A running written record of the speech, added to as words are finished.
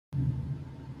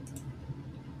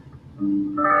Hello,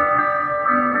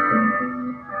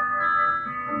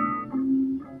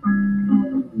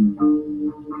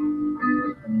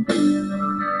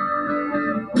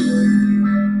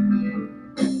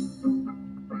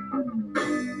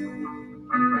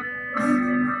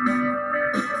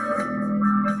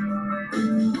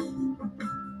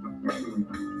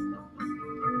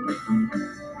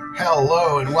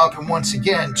 and welcome once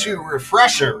again to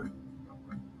Refresher,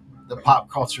 the Pop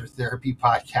Culture Therapy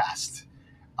Podcast.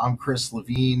 I'm Chris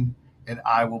Levine, and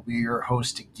I will be your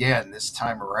host again this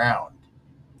time around.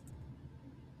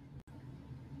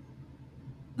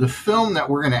 The film that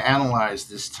we're going to analyze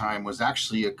this time was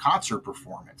actually a concert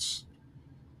performance.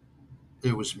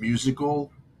 It was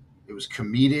musical, it was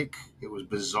comedic, it was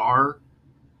bizarre,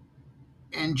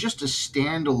 and just a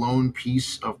standalone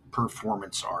piece of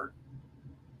performance art.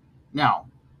 Now,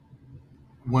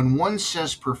 when one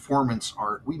says performance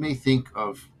art, we may think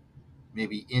of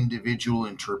maybe individual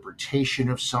interpretation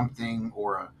of something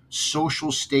or a social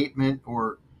statement,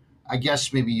 or I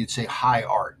guess maybe you'd say high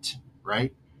art,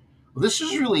 right? Well, this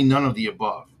is really none of the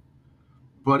above.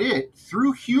 But it,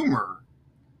 through humor,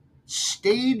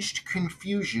 staged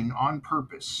confusion on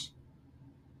purpose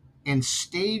and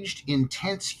staged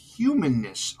intense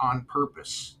humanness on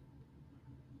purpose.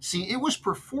 See, it was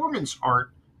performance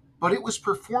art, but it was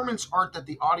performance art that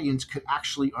the audience could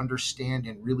actually understand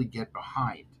and really get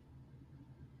behind.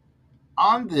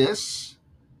 On this,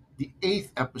 the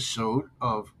 8th episode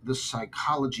of the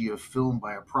Psychology of Film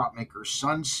by a Prop Maker's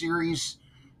Son series,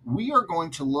 we are going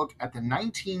to look at the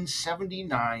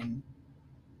 1979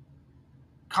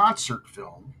 concert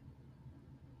film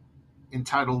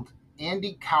entitled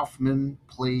Andy Kaufman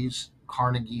Plays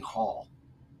Carnegie Hall.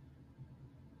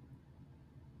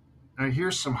 Now,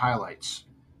 here's some highlights.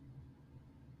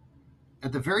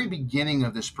 At the very beginning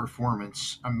of this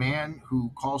performance, a man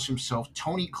who calls himself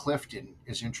Tony Clifton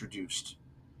is introduced.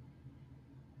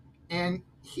 And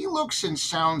he looks and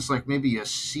sounds like maybe a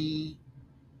C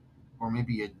or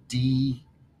maybe a D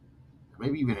or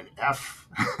maybe even an F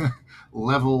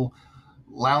level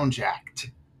lounge act,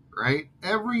 right?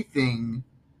 Everything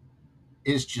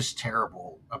is just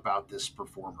terrible about this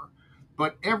performer.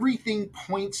 But everything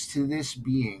points to this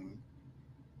being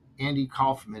Andy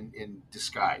Kaufman in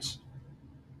disguise.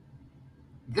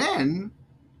 Then,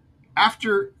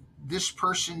 after this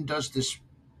person does this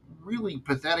really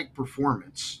pathetic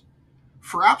performance,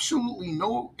 for absolutely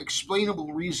no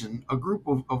explainable reason, a group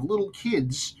of little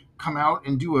kids come out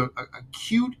and do a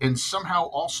cute and somehow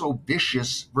also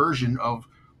vicious version of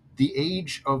The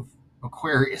Age of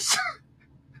Aquarius.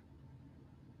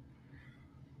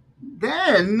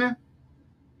 Then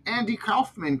Andy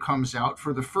Kaufman comes out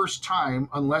for the first time,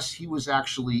 unless he was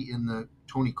actually in the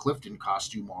Tony Clifton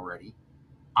costume already.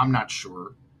 I'm not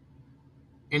sure.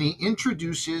 And he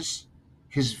introduces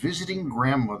his visiting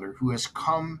grandmother who has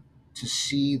come to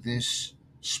see this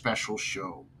special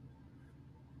show.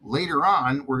 Later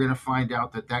on, we're going to find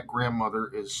out that that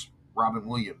grandmother is Robin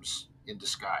Williams in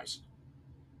disguise.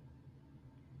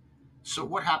 So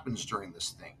what happens during this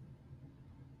thing?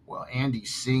 Well, Andy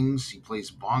sings, he plays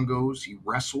bongos, he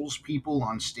wrestles people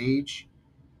on stage.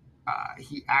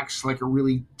 He acts like a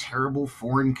really terrible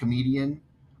foreign comedian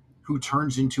who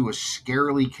turns into a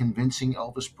scarily convincing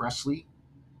Elvis Presley.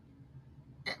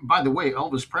 And by the way,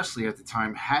 Elvis Presley at the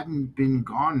time hadn't been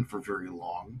gone for very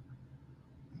long.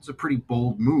 It's a pretty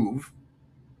bold move.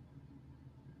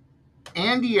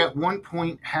 Andy at one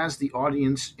point has the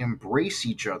audience embrace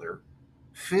each other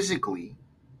physically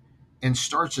and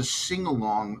starts a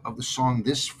sing-along of the song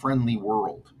This Friendly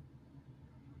World.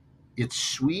 It's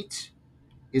sweet,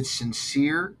 it's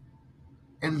sincere,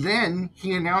 and then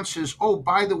he announces, oh,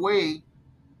 by the way,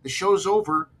 the show's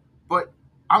over, but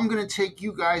I'm going to take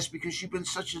you guys, because you've been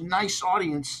such a nice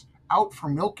audience, out for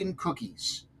milk and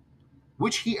cookies,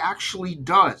 which he actually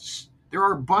does. There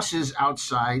are buses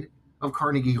outside of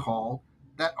Carnegie Hall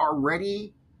that are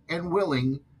ready and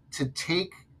willing to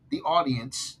take the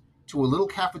audience to a little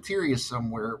cafeteria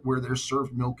somewhere where they're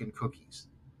served milk and cookies.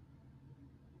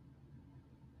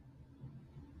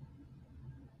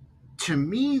 To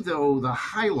me, though, the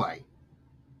highlight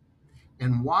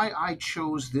and why I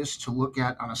chose this to look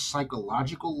at on a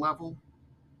psychological level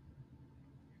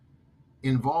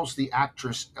involves the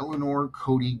actress Eleanor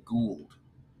Cody Gould.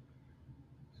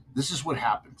 This is what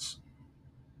happens.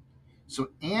 So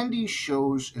Andy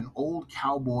shows an old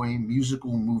cowboy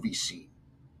musical movie scene,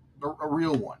 a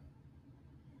real one.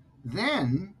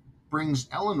 Then brings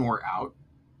Eleanor out,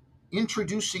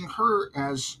 introducing her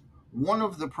as one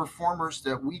of the performers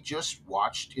that we just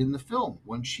watched in the film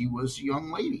when she was a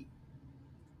young lady.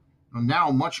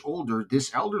 Now, much older,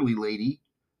 this elderly lady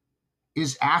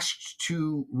is asked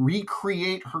to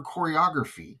recreate her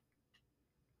choreography.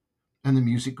 And the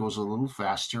music goes a little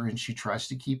faster and she tries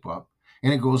to keep up.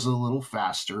 And it goes a little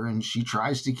faster and she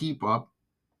tries to keep up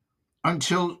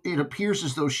until it appears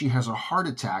as though she has a heart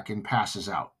attack and passes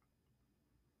out.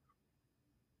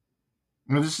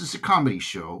 Now, this is a comedy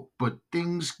show, but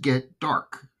things get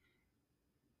dark.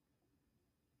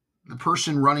 The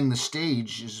person running the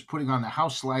stage is putting on the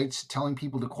house lights, telling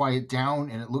people to quiet down,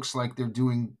 and it looks like they're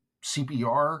doing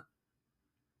CPR.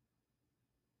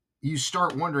 You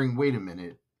start wondering, wait a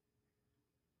minute,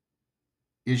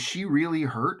 is she really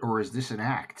hurt or is this an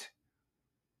act?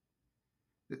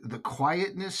 The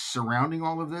quietness surrounding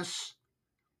all of this,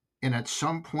 and at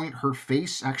some point her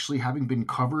face actually having been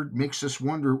covered, makes us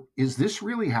wonder, is this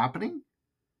really happening?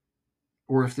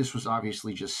 Or if this was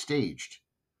obviously just staged.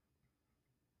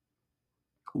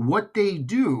 What they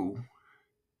do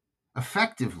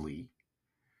effectively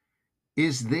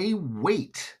is they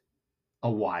wait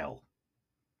a while.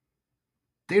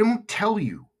 They don't tell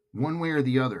you one way or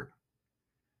the other.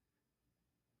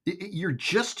 You're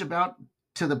just about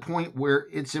to the point where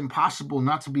it's impossible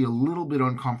not to be a little bit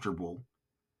uncomfortable.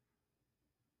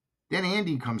 Then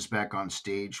Andy comes back on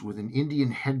stage with an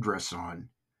Indian headdress on,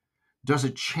 does a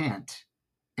chant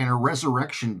and a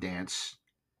resurrection dance,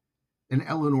 and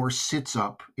Eleanor sits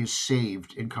up, is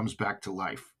saved, and comes back to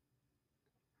life.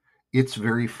 It's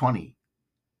very funny.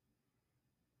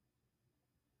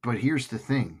 But here's the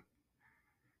thing.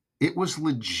 It was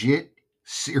legit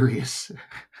serious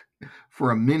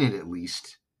for a minute at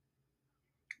least.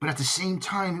 But at the same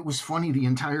time, it was funny the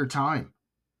entire time.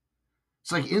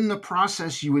 It's like in the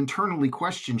process, you internally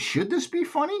question, should this be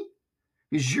funny?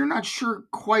 Because you're not sure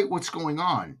quite what's going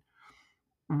on.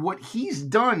 What he's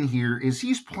done here is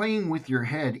he's playing with your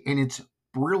head, and it's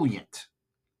brilliant.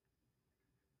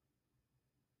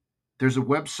 There's a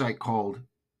website called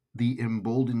the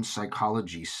Emboldened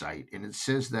Psychology site, and it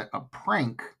says that a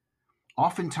prank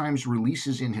oftentimes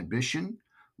releases inhibition,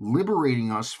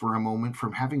 liberating us for a moment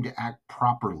from having to act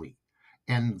properly.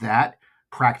 And that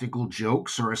practical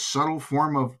jokes are a subtle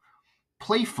form of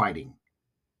play fighting.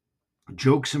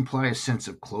 Jokes imply a sense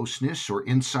of closeness or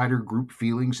insider group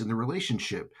feelings in the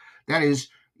relationship. That is,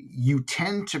 you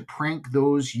tend to prank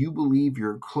those you believe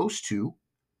you're close to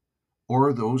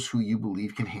or those who you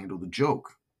believe can handle the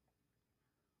joke.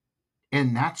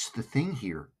 And that's the thing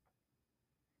here.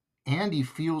 Andy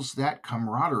feels that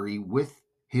camaraderie with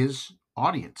his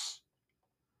audience.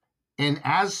 And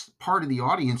as part of the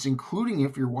audience, including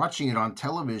if you're watching it on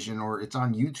television or it's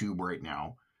on YouTube right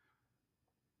now,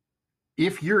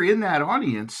 if you're in that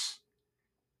audience,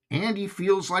 Andy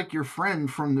feels like your friend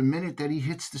from the minute that he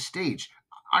hits the stage.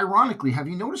 Ironically, have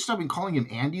you noticed I've been calling him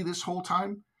Andy this whole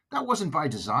time? That wasn't by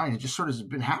design. It just sort of has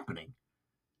been happening.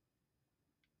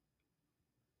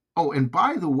 Oh, and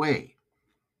by the way,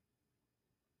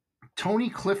 Tony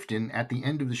Clifton at the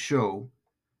end of the show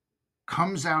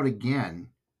comes out again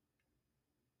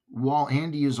while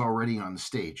Andy is already on the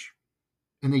stage,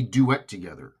 and they duet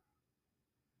together.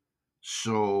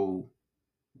 So,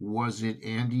 was it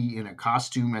Andy in a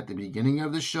costume at the beginning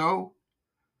of the show?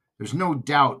 There's no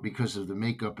doubt, because of the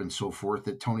makeup and so forth,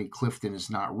 that Tony Clifton is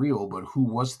not real, but who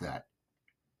was that?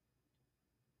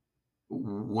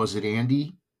 Was it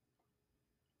Andy?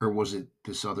 Or was it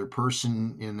this other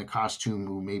person in the costume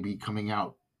who may be coming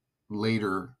out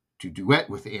later to duet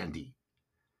with Andy?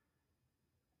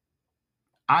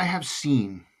 I have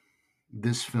seen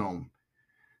this film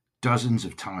dozens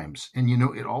of times, and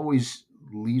it always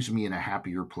leaves me in a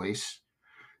happier place.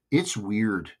 It's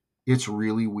weird. It's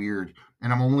really weird.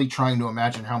 And I'm only trying to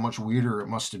imagine how much weirder it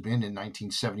must have been in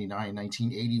 1979,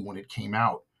 1980 when it came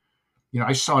out.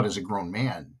 I saw it as a grown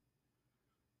man.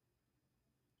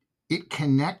 It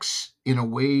connects in a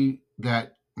way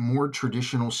that more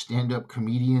traditional stand-up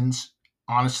comedians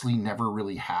honestly never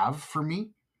really have for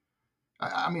me.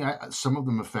 I mean, some of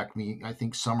them affect me. I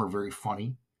think some are very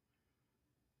funny.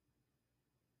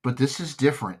 But this is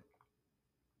different.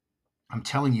 I'm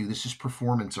telling you, this is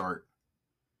performance art.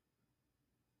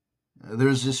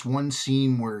 There's this one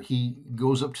scene where he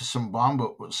goes up to some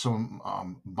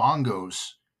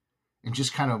bongos and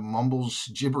just kind of mumbles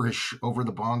gibberish over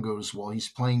the bongos while he's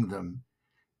playing them,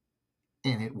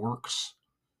 and it works.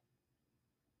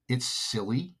 It's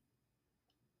silly,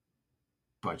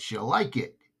 but you like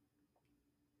it.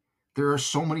 There are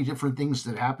so many different things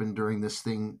that happen during this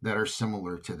thing that are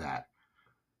similar to that.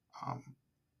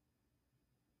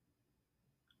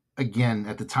 Again,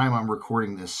 at the time I'm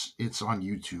recording this, it's on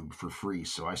YouTube for free,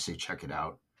 so I say check it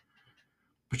out.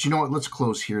 But you know what? Let's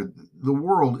close here. The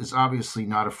world is obviously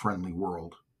not a friendly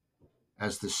world,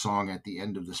 as this song at the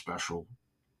end of the special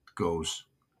goes.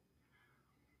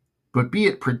 But be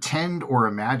it pretend or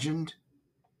imagined,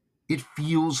 it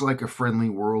feels like a friendly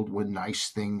world when nice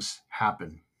things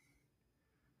happen.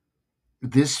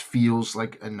 This feels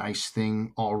like a nice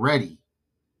thing already,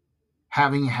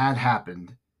 having had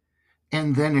happened.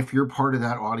 And then, if you're part of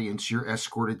that audience, you're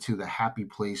escorted to the happy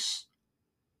place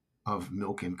of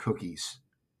milk and cookies.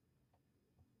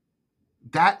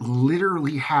 That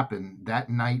literally happened that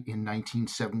night in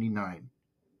 1979.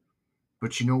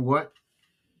 But you know what?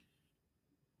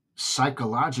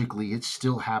 Psychologically, it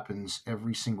still happens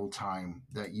every single time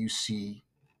that you see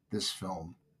this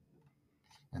film.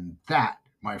 And that,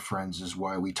 my friends, is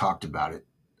why we talked about it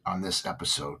on this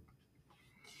episode.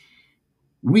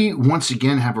 We once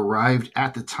again have arrived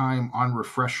at the time on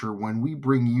Refresher when we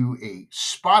bring you a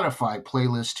Spotify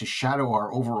playlist to shadow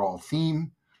our overall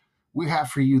theme. We have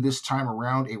for you this time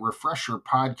around a Refresher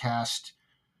podcast,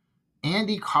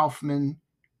 Andy Kaufman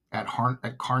at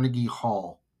Carnegie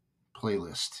Hall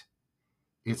playlist.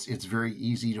 It's very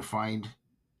easy to find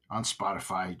on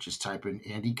Spotify. Just type in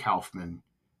Andy Kaufman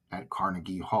at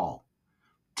Carnegie Hall.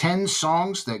 10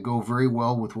 songs that go very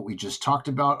well with what we just talked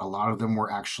about. A lot of them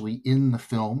were actually in the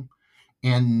film.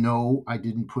 And no, I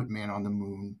didn't put Man on the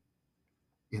Moon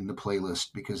in the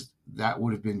playlist because that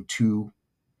would have been too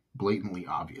blatantly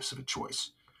obvious of a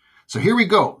choice. So here we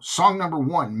go. Song number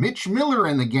 1, Mitch Miller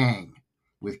and the Gang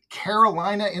with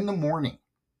Carolina in the Morning.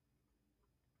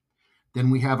 Then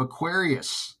we have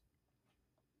Aquarius,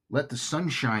 Let the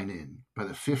Sunshine In by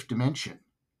the Fifth Dimension.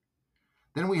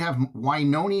 Then we have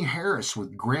Wynonie Harris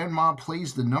with Grandma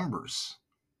Plays the Numbers.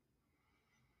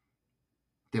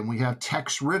 Then we have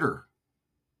Tex Ritter,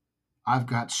 I've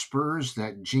Got Spurs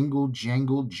That Jingle,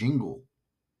 Jangle, Jingle.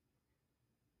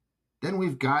 Then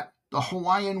we've got the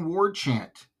Hawaiian War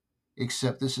Chant,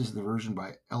 except this is the version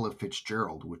by Ella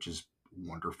Fitzgerald, which is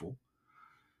wonderful.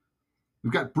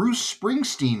 We've got Bruce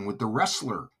Springsteen with The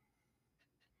Wrestler,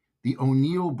 the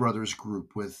O'Neill Brothers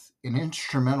Group with an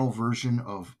instrumental version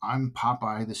of I'm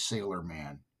Popeye the Sailor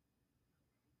Man.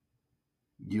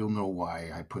 You'll know why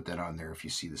I put that on there if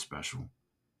you see the special.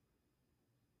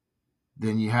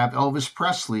 Then you have Elvis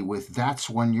Presley with That's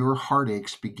When Your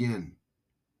Heartaches Begin.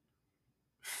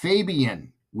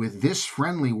 Fabian with This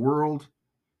Friendly World.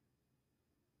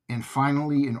 And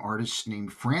finally, an artist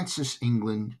named Francis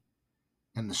England,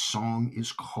 and the song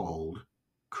is called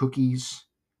Cookies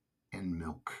and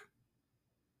Milk.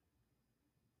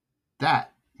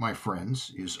 That, my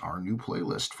friends, is our new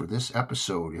playlist for this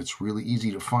episode. It's really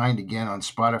easy to find again on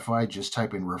Spotify. Just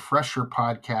type in Refresher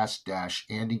Podcast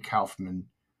Andy Kaufman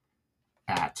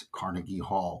at Carnegie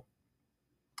Hall.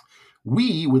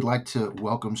 We would like to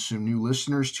welcome some new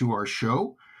listeners to our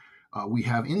show. We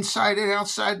have inside and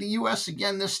outside the U.S.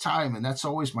 again this time, and that's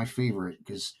always my favorite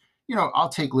because, I'll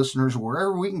take listeners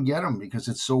wherever we can get them because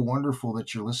it's so wonderful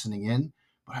that you're listening in.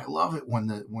 But I love it when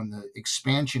the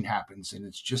expansion happens and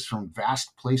it's just from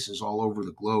vast places all over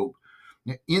the globe.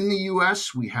 Now, in the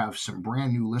U.S., we have some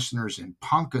brand new listeners in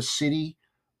Ponca City,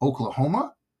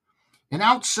 Oklahoma. And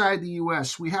outside the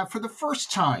U.S., we have for the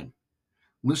first time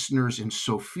listeners in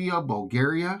Sofia,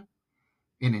 Bulgaria,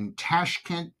 and in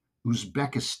Tashkent,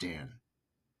 Uzbekistan.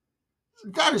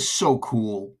 That is so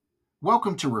cool.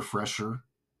 Welcome to Refresher.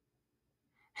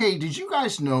 Hey, did you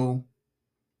guys know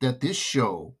that this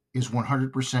show is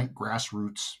 100%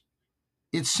 grassroots?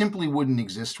 It simply wouldn't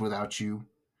exist without you.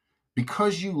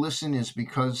 Because you listen is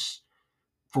because,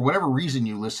 for whatever reason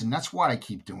you listen, that's why I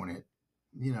keep doing it.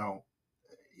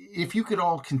 If you could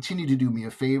all continue to do me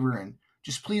a favor and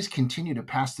just please continue to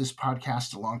pass this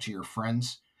podcast along to your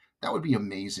friends, that would be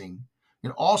amazing.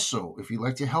 And also, if you'd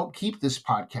like to help keep this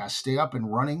podcast stay up and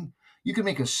running, you can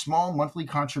make a small monthly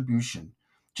contribution.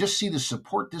 Just see the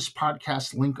Support This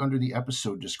Podcast link under the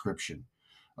episode description.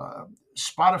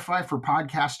 Spotify for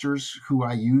podcasters, who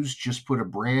I use, just put a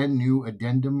brand new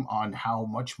addendum on how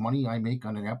much money I make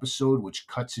on an episode, which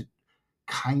cuts it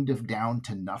kind of down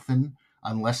to nothing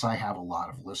unless I have a lot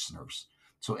of listeners.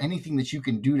 So anything that you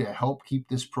can do to help keep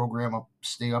this program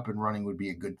stay up and running would be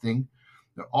a good thing.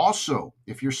 But also,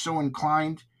 if you're so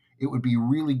inclined, it would be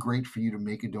really great for you to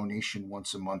make a donation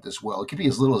once a month as well. It could be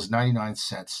as little as 99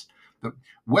 cents. But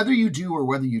whether you do or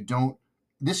whether you don't,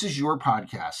 this is your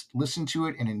podcast. Listen to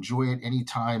it and enjoy it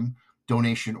anytime,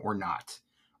 donation or not.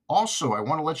 Also, I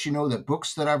want to let you know that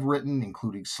books that I've written,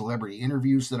 including celebrity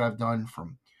interviews that I've done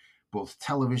from both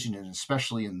television and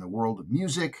especially in the world of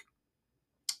music,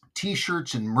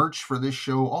 t-shirts and merch for this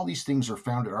show, all these things are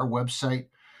found at our website,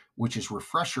 which is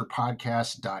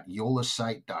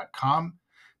refresherpodcast.yolasite.com.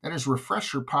 That is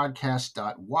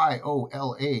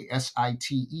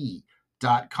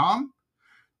refresherpodcast.yolasite.com.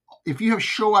 If you have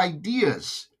show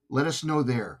ideas, let us know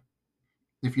there.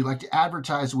 If you'd like to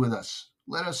advertise with us,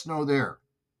 let us know there.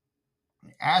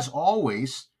 As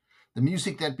always, the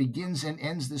music that begins and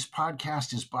ends this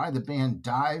podcast is by the band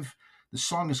Dive. The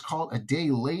song is called A Day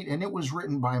Late, and it was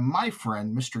written by my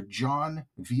friend, Mr. John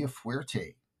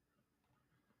Villafuerte.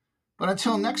 But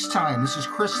until next time, this is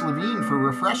Chris Levine for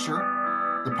Refresher,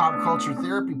 the Pop Culture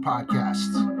Therapy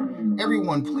Podcast.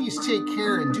 Everyone, please take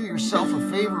care and do yourself a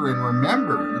favor and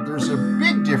remember that there's a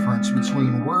big difference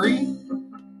between worry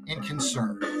and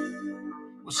concern.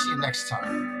 We'll see you next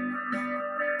time.